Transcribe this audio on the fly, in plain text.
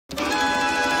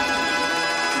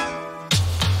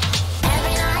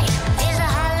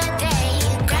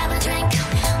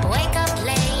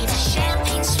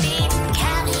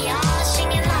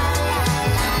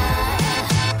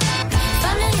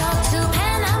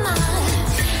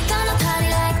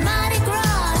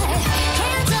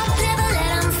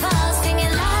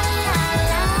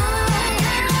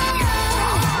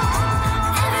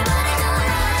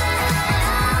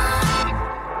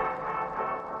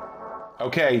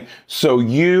Okay, so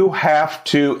you have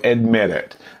to admit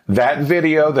it. That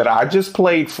video that I just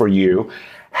played for you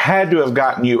had to have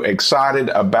gotten you excited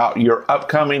about your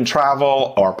upcoming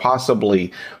travel or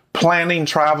possibly planning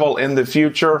travel in the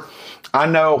future. I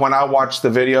know when I watched the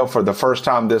video for the first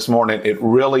time this morning, it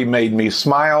really made me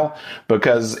smile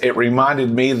because it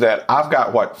reminded me that I've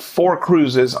got, 4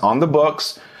 cruises on the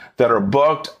books that are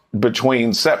booked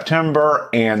between September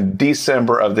and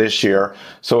December of this year.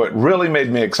 So it really made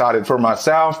me excited for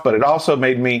myself, but it also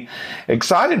made me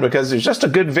excited because it's just a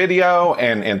good video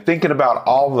and thinking about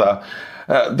all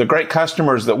the great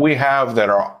customers that we have that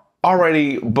are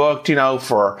already booked,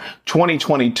 for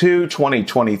 2022,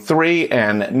 2023,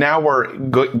 and now we're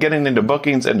getting into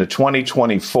bookings into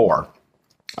 2024.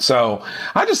 So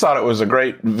I just thought it was a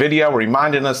great video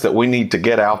reminding us that we need to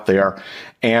get out there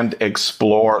and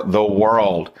explore the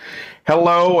world.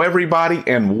 Hello, everybody,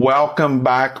 and welcome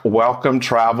back. Welcome,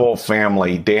 travel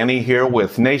family. Danny here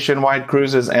with Nationwide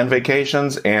Cruises and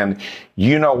Vacations. And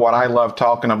you know what I love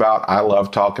talking about. I love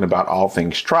talking about all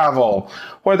things travel,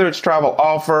 whether it's travel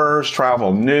offers,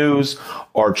 travel news,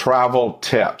 or travel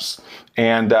tips.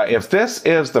 And if this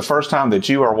is the first time that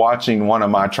you are watching one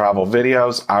of my travel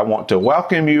videos, I want to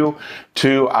welcome you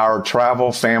to our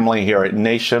travel family here at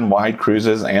Nationwide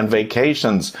Cruises and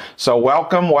Vacations. So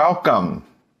welcome, welcome.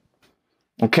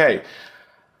 Okay.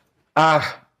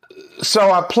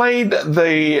 So I played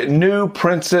the new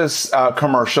Princess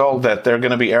commercial that they're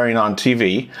going to be airing on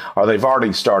TV, or they've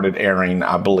already started airing,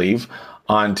 I believe,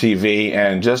 on TV,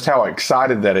 and just how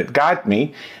excited that it got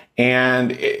me.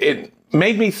 And it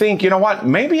made me think, you know what,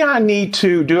 maybe I need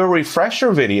to do a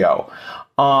refresher video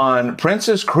on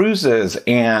Princess Cruises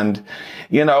and,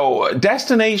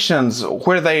 destinations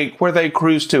where they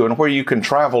cruise to and where you can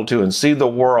travel to and see the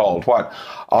world.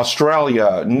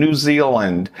 Australia, New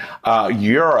Zealand,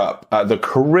 Europe, the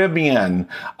Caribbean,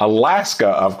 Alaska,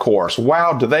 of course.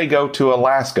 Wow, do they go to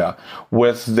Alaska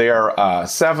with their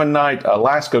 7-night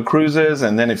Alaska cruises.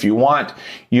 And then if you want,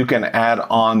 you can add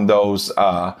on those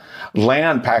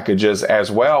land packages as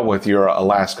well with your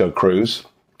Alaska cruise.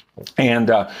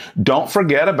 And don't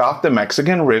forget about the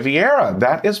Mexican Riviera.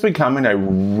 That is becoming a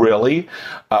really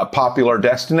popular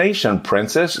destination.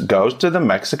 Princess goes to the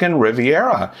Mexican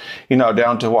Riviera,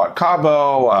 down to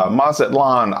Cabo,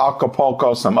 Mazatlan,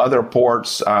 Acapulco, some other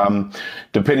ports,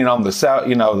 depending on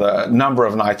the number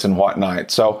of nights and whatnot.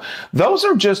 So those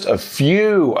are just a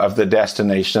few of the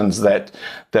destinations that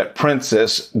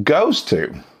Princess goes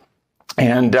to.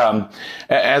 And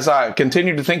as I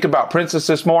continue to think about Princess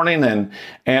this morning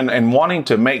and wanting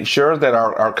to make sure that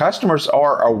our customers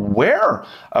are aware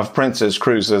of Princess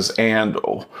Cruises and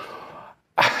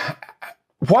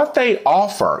what they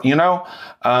offer,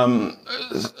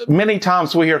 many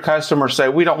times we hear customers say,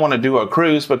 we don't want to do a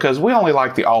cruise because we only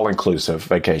like the all-inclusive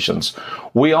vacations.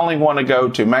 We only want to go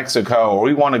to Mexico or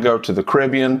we want to go to the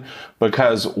Caribbean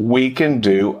because we can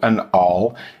do an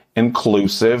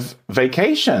all-inclusive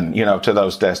vacation, to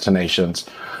those destinations.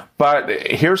 But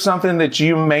here's something that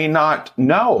you may not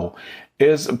know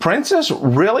is Princess,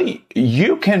 really,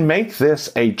 you can make this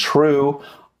a true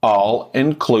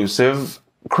all-inclusive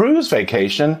cruise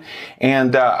vacation.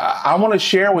 And I want to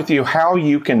share with you how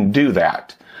you can do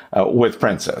that with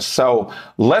Princess. So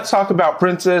let's talk about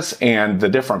Princess and the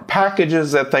different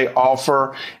packages that they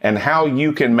offer and how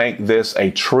you can make this a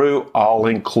true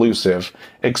all-inclusive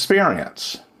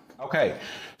experience. Okay,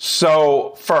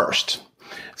 so first,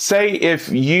 say if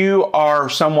you are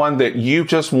someone that you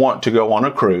just want to go on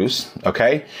a cruise,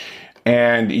 okay,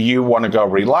 and you want to go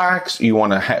relax, you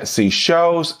want to see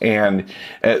shows, and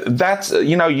that's,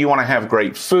 you want to have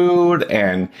great food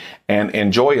and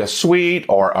enjoy a suite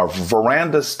or a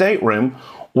veranda stateroom.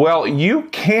 Well, you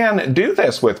can do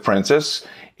this with Princess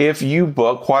if you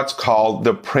book what's called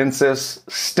the Princess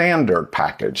Standard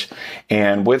Package.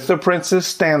 And with the Princess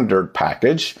Standard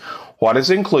Package, what is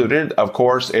included? Of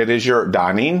course, it is your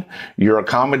dining, your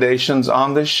accommodations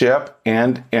on the ship,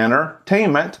 and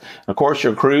entertainment. Of course,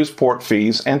 your cruise, port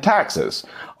fees, and taxes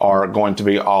are going to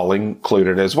be all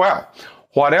included as well.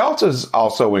 What else is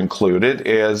also included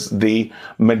is the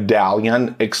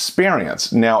medallion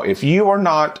experience. Now, if you are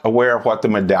not aware of what the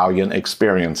medallion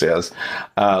experience is,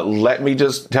 let me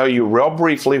just tell you real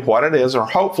briefly what it is, or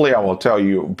hopefully I will tell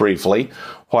you briefly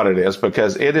what it is,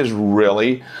 because it is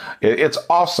really, it's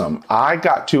awesome. I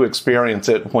got to experience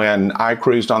it when I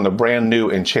cruised on the brand new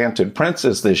Enchanted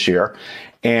Princess this year,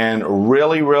 and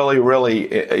really, really,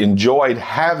 really enjoyed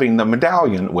having the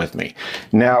medallion with me.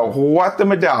 Now, what the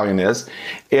medallion is,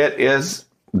 it is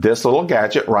this little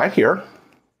gadget right here,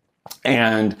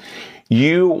 and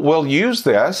you will use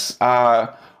this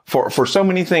for so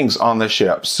many things on the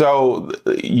ship. So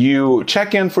you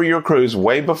check in for your cruise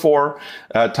way before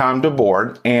time to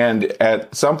board. And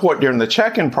at some point during the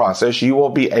check-in process, you will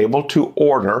be able to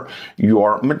order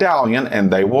your medallion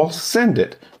and they will send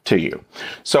it to you.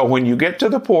 So when you get to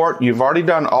the port, you've already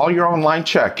done all your online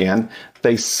check-in.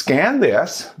 They scan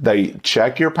this, they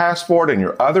check your passport and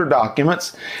your other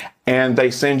documents, and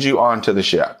they send you onto the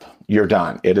ship. You're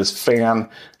done. It is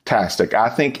fantastic. I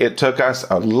think it took us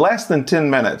less than 10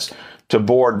 minutes to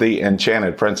board the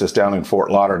Enchanted Princess down in Fort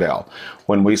Lauderdale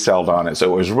when we sailed on it.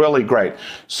 So it was really great.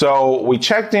 So we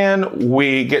checked in,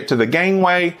 we get to the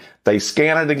gangway, they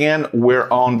scan it again, we're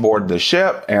on board the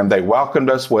ship, and they welcomed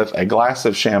us with a glass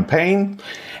of champagne.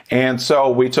 And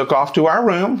so we took off to our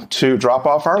room to drop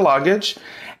off our luggage.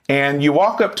 And you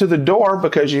walk up to the door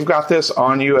because you've got this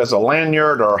on you as a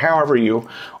lanyard or however you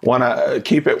want to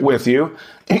keep it with you.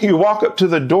 You walk up to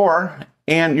the door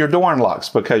and your door unlocks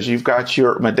because you've got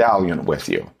your medallion with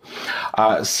you.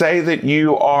 Say that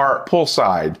you are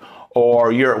poolside,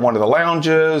 or you're at one of the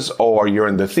lounges, or you're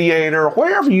in the theater,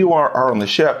 wherever you are on the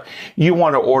ship, you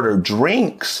want to order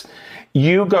drinks.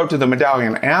 You go to the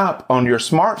Medallion app on your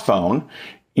smartphone,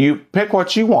 you pick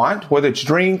what you want, whether it's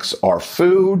drinks or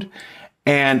food,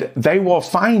 and they will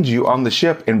find you on the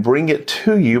ship and bring it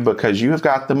to you because you have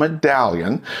got the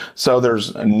medallion. So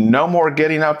there's no more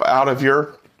getting up out of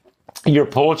your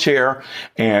pool chair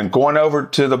and going over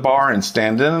to the bar and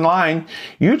standing in line.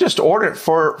 You just order it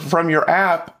from your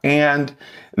app and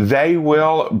they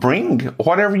will bring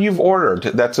whatever you've ordered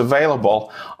that's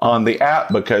available on the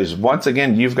app because once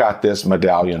again, you've got this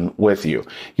medallion with you.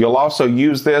 You'll also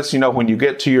use this, when you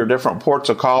get to your different ports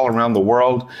of call around the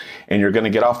world and you're going to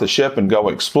get off the ship and go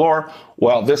explore.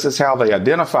 Well, this is how they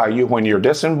identify you when you're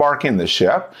disembarking the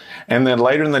ship. And then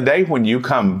later in the day, when you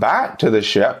come back to the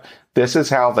ship, this is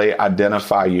how they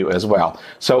identify you as well.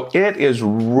 So it is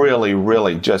really,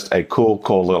 really just a cool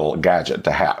little gadget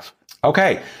to have.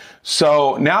 Okay,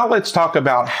 so now let's talk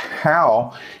about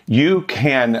how you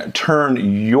can turn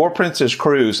your Princess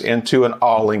Cruise into an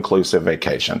all-inclusive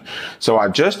vacation. So I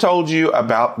just told you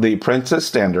about the Princess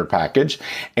Standard package,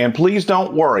 and please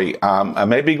don't worry. I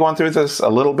may be going through this a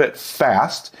little bit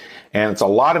fast, and it's a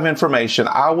lot of information.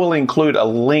 I will include a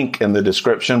link in the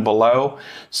description below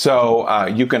so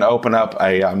you can open up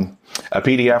a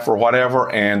PDF or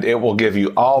whatever, and it will give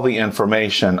you all the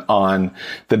information on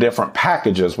the different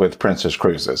packages with Princess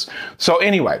Cruises. So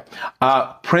anyway,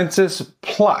 Princess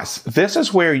Plus, this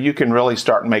is where you can really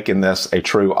start making this a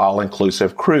true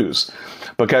all-inclusive cruise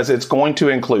because it's going to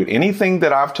include anything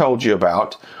that I've told you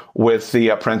about with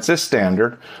the Princess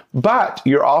Standard, but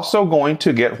you're also going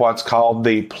to get what's called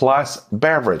the Plus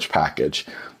Beverage Package.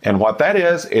 And what that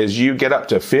is you get up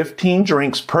to 15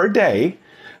 drinks per day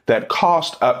that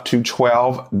cost up to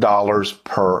 $12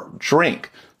 per drink.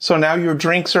 So now your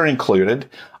drinks are included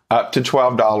up to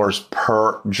 $12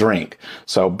 per drink.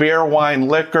 So beer, wine,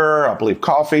 liquor, I believe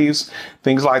coffees,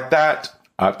 things like that,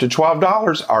 up to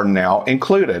 $12 are now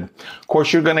included. Of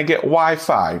course, you're going to get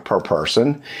Wi-Fi per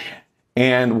person.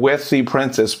 And with the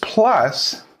Princess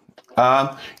Plus,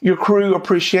 your crew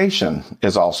appreciation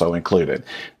is also included.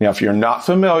 Now, if you're not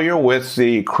familiar with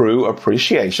the crew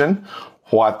appreciation,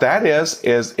 what that is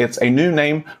it's a new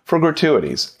name for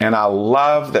gratuities. And I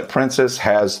love that Princess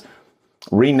has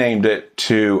renamed it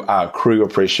to crew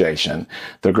appreciation,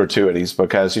 the gratuities,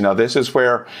 because, this is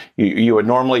where you would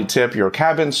normally tip your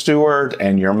cabin steward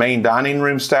and your main dining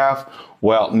room staff.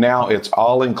 Well, now it's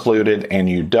all included and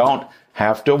you don't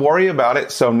have to worry about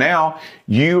it. So now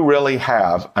you really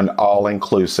have an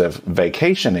all-inclusive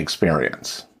vacation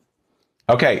experience.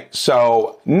 Okay,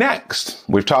 so next,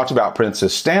 we've talked about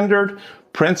Princess Standard,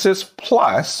 Princess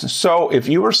Plus. So if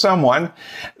you are someone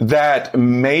that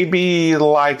maybe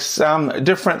likes some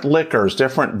different liquors,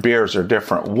 different beers, or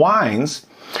different wines,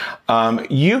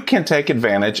 you can take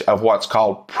advantage of what's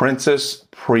called Princess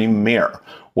Premier.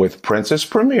 With Princess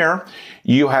Premier,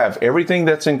 you have everything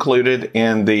that's included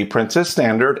in the Princess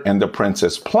Standard and the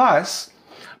Princess Plus,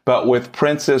 but with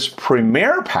Princess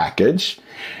Premier package,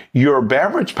 your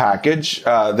beverage package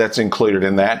that's included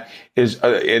in that is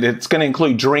it's going to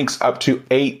include drinks up to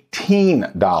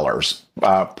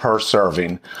 $18 per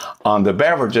serving on the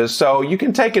beverages. So you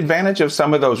can take advantage of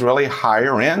some of those really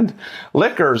higher end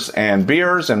liquors and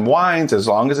beers and wines as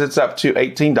long as it's up to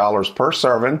 $18 per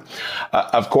serving.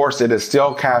 Of course, it is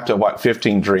still capped at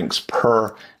 15 drinks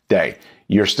per day.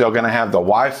 You're still going to have the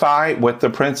Wi-Fi with the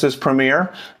Princess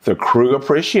Premier, the crew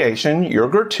appreciation, your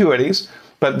gratuities.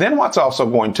 But then what's also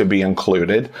going to be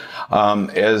included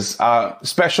is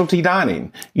specialty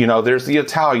dining. There's the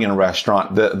Italian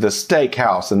restaurant, the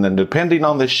steakhouse, and then depending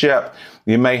on the ship,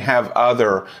 You may have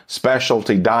other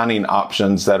specialty dining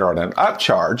options that are at an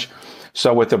upcharge.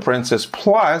 So with the Princess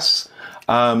Plus,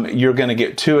 you're going to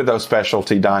get 2 of those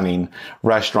specialty dining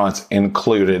restaurants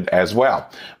included as well.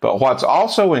 But what's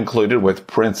also included with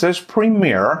Princess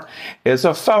Premier is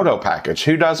a photo package.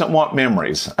 Who doesn't want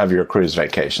memories of your cruise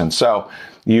vacation? So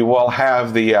you will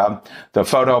have the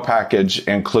photo package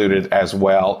included as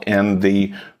well in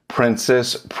the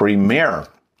Princess Premier.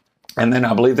 And then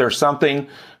I believe there's something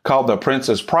called the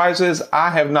Princess Prizes. I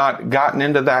have not gotten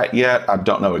into that yet. I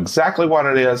don't know exactly what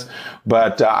it is,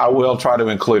 but I will try to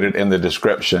include it in the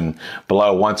description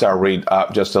below once I read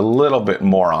up just a little bit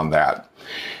more on that.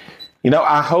 You know,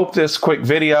 I hope this quick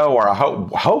video, or I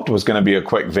hoped was going to be a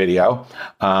quick video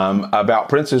about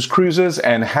Princess Cruises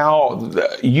and how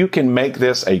you can make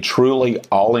this a truly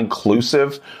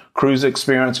all-inclusive cruise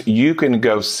experience. You can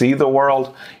go see the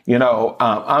world, you know,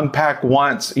 unpack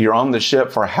once, you're on the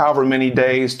ship for however many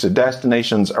days to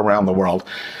destinations around the world.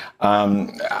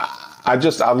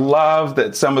 I love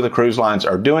that some of the cruise lines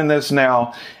are doing this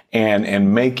now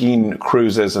and making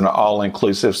cruises an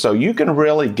all-inclusive so you can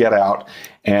really get out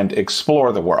and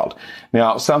explore the world.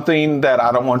 Now, something that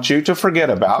I don't want you to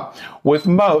forget about with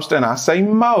most, and I say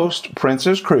most,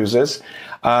 Princess Cruises,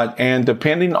 and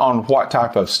depending on what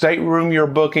type of stateroom you're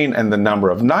booking and the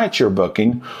number of nights you're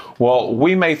booking, well,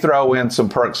 we may throw in some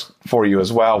perks for you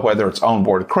as well, whether it's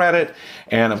onboard credit.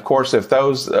 And of course, if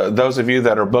those of you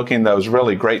that are booking those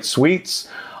really great suites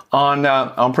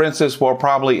on Princess, will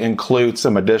probably include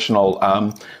some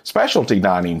additional specialty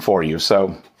dining for you.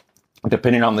 So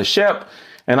depending on the ship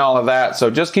and all of that. So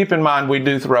just keep in mind, we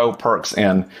do throw perks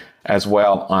in as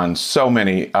well on so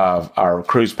many of our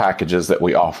cruise packages that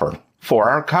we offer for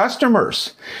our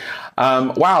customers.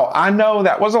 Wow, I know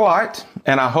that was a lot,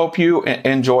 and I hope you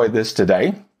enjoyed this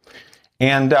today.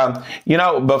 And, you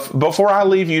know, before I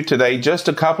leave you today, just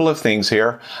a couple of things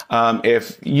here.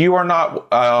 If you are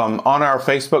not on our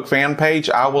Facebook fan page,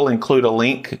 I will include a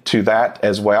link to that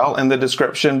as well in the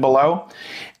description below.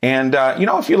 And, you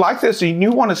know, if you like this and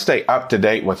you want to stay up to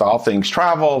date with all things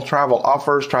travel, travel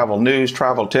offers, travel news,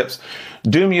 travel tips,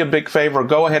 do me a big favor.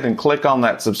 Go ahead and click on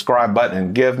that subscribe button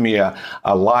and give me a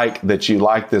like that you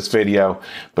like this video,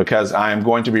 because I am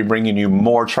going to be bringing you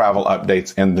more travel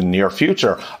updates in the near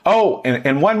future. Oh,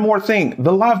 and one more thing,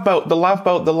 the Love Boat, the Love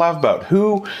Boat, the Love Boat.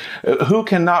 Who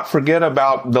cannot forget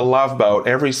about the Love Boat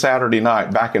every Saturday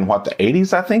night back in, what, the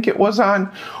 80s, I think it was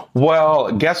on?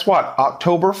 Well, guess what?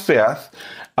 October 5th,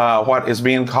 what is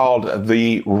being called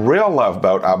the Real Love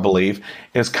Boat, I believe,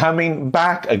 is coming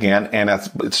back again. And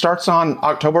it starts on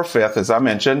October 5th, as I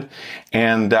mentioned.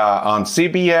 And on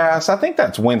CBS, I think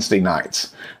that's Wednesday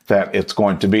nights that it's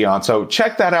going to be on. So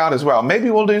check that out as well.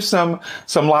 Maybe we'll do some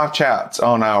live chats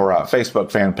on our Facebook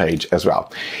fan page as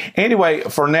well. Anyway,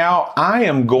 for now, I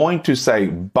am going to say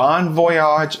bon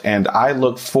voyage, and I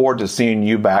look forward to seeing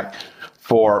you back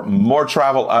for more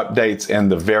travel updates in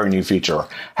the very near future.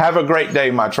 Have a great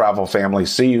day, my travel family.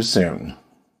 See you soon.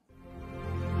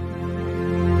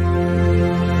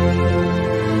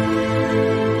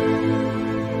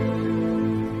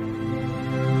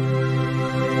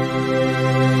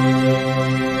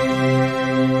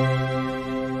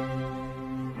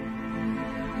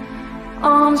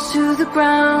 Arms to the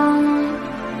ground,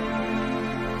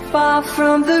 far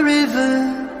from the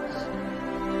river.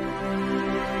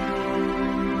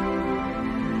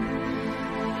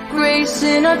 Grace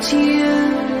in our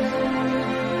tears,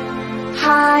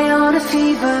 high on a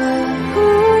fever.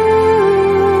 Ooh,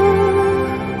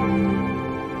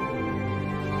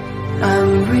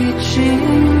 I'm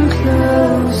reaching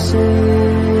closer.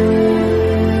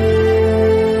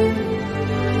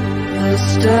 The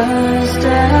stars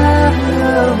down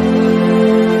low,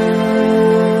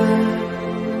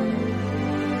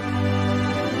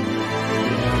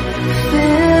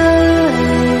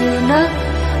 filling up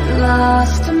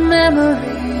lost memories.